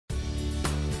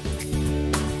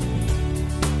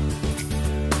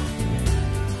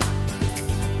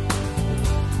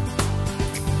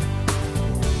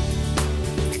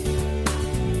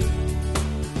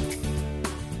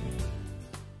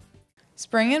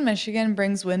Spring in Michigan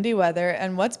brings windy weather,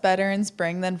 and what's better in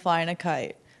spring than flying a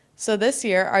kite? So this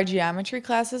year, our geometry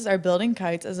classes are building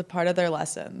kites as a part of their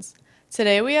lessons.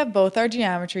 Today we have both our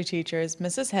geometry teachers,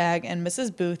 Mrs. Haag and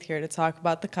Mrs. Booth, here to talk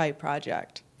about the kite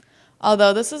project.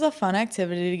 Although this is a fun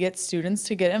activity to get students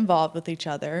to get involved with each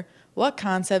other, what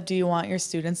concept do you want your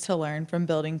students to learn from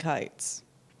building kites?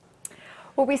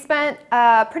 Well, we spent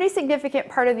a pretty significant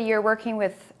part of the year working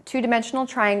with two-dimensional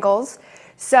triangles.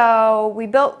 So we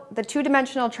built the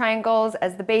two-dimensional triangles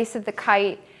as the base of the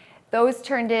kite. Those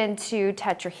turned into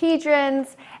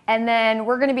tetrahedrons, and then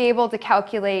we're going to be able to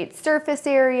calculate surface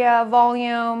area,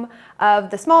 volume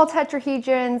of the small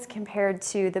tetrahedrons compared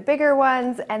to the bigger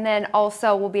ones, and then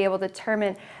also we'll be able to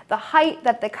determine the height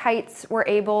that the kites were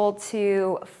able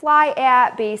to fly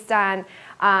at based on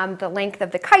the length of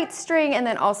the kite string, and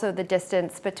then also the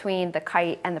distance between the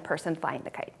kite and the person flying the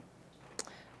kite.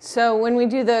 So when we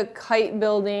do the kite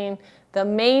building, the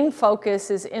main focus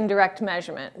is indirect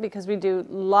measurement because we do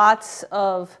lots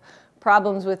of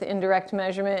problems with indirect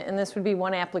measurement, and this would be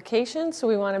one application. So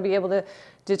we want to be able to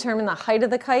determine the height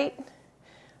of the kite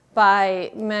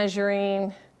by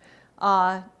measuring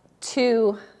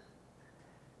two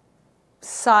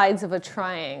sides of a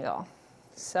triangle.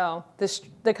 So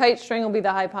the kite string will be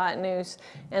the hypotenuse,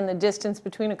 and the distance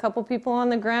between a couple people on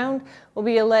the ground will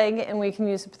be a leg, and we can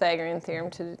use the Pythagorean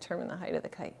theorem to determine the height of the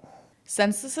kite.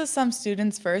 Since this is some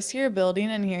students' first year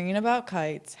building and hearing about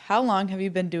kites, how long have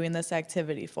you been doing this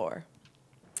activity for?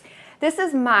 This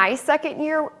is my second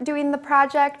year doing the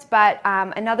project, but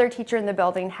another teacher in the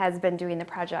building has been doing the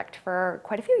project for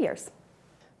quite a few years.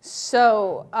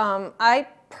 So I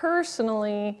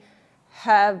personally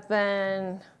have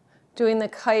been doing the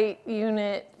kite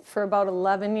unit for about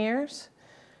 11 years.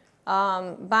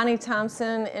 Bonnie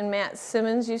Thompson and Matt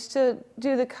Simmons used to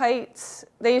do the kites.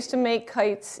 They used to make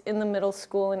kites in the middle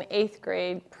school in 8th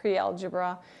grade,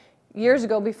 pre-algebra, years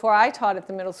ago before I taught at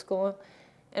the middle school.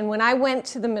 And when I went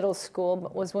to the middle school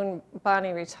was when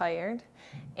Bonnie retired.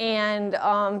 And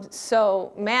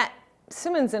so Matt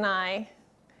Simmons and I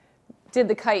did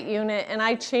the kite unit, and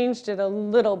I changed it a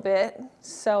little bit.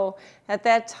 So at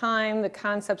that time, the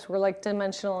concepts were like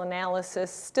dimensional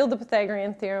analysis, still the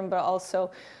Pythagorean theorem, but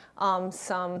also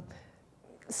some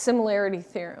similarity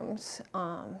theorems.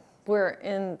 Where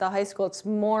in the high school, it's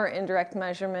more indirect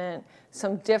measurement,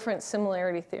 some different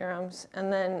similarity theorems,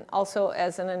 and then also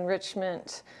as an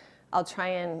enrichment, I'll try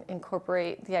and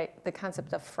incorporate the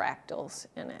concept of fractals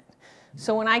in it.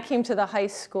 So when I came to the high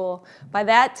school, by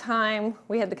that time,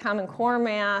 we had the Common Core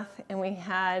math, and we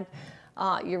had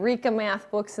Eureka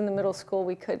math books in the middle school.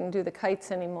 We couldn't do the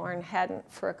kites anymore and hadn't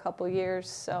for a couple years,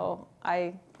 so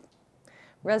I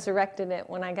resurrected it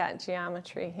when I got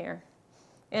geometry here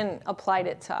and applied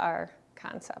it to our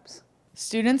concepts.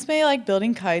 Students may like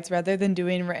building kites rather than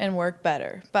doing written work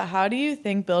better, but how do you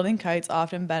think building kites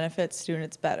often benefits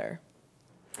students better?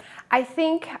 I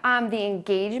think the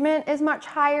engagement is much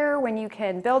higher when you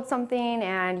can build something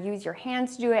and use your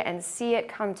hands to do it and see it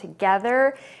come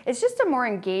together. It's just a more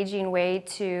engaging way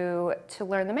to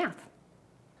learn the math.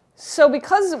 So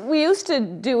because we used to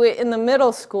do it in the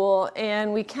middle school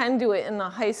and we can do it in the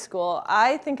high school,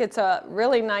 I think it's a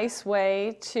really nice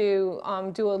way to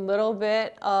do a little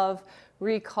bit of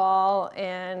recall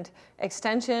and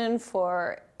extension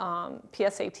for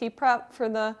PSAT prep for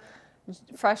the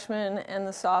freshmen and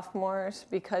the sophomores,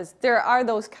 because there are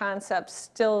those concepts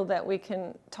still that we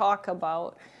can talk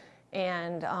about,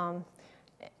 and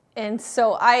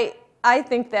so I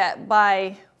think that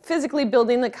by physically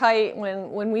building the kite,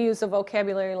 when we use a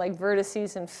vocabulary like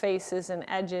vertices and faces and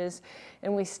edges,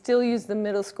 and we still use the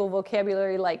middle school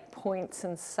vocabulary like points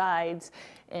and sides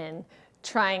and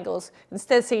triangles.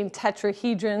 Instead of saying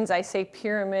tetrahedrons, I say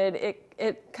pyramid.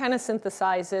 It kind of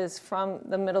synthesizes from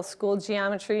the middle school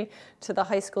geometry to the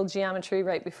high school geometry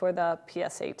right before the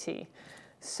PSAT.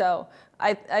 So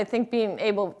I think being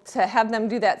able to have them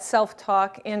do that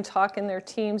self-talk and talk in their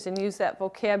teams and use that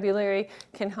vocabulary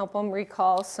can help them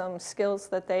recall some skills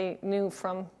that they knew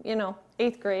from,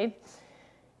 8th grade.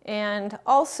 And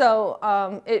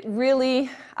also, it really,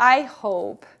 I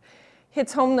hope,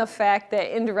 hits home the fact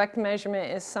that indirect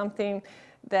measurement is something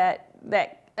that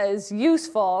is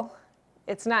useful.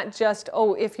 It's not just,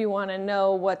 oh, if you want to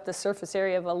know what the surface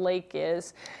area of a lake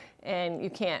is and you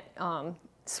can't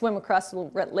swim across the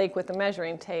lake with a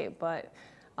measuring tape, but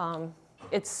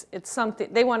it's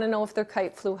something, they want to know if their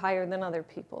kite flew higher than other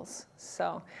people's.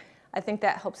 So I think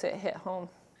that helps it hit home.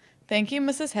 Thank you,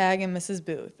 Mrs. Haag and Mrs.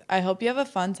 Booth. I hope you have a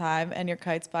fun time and your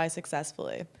kites fly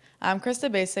successfully. I'm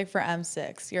Krysta B for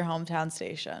M6, your hometown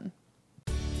station.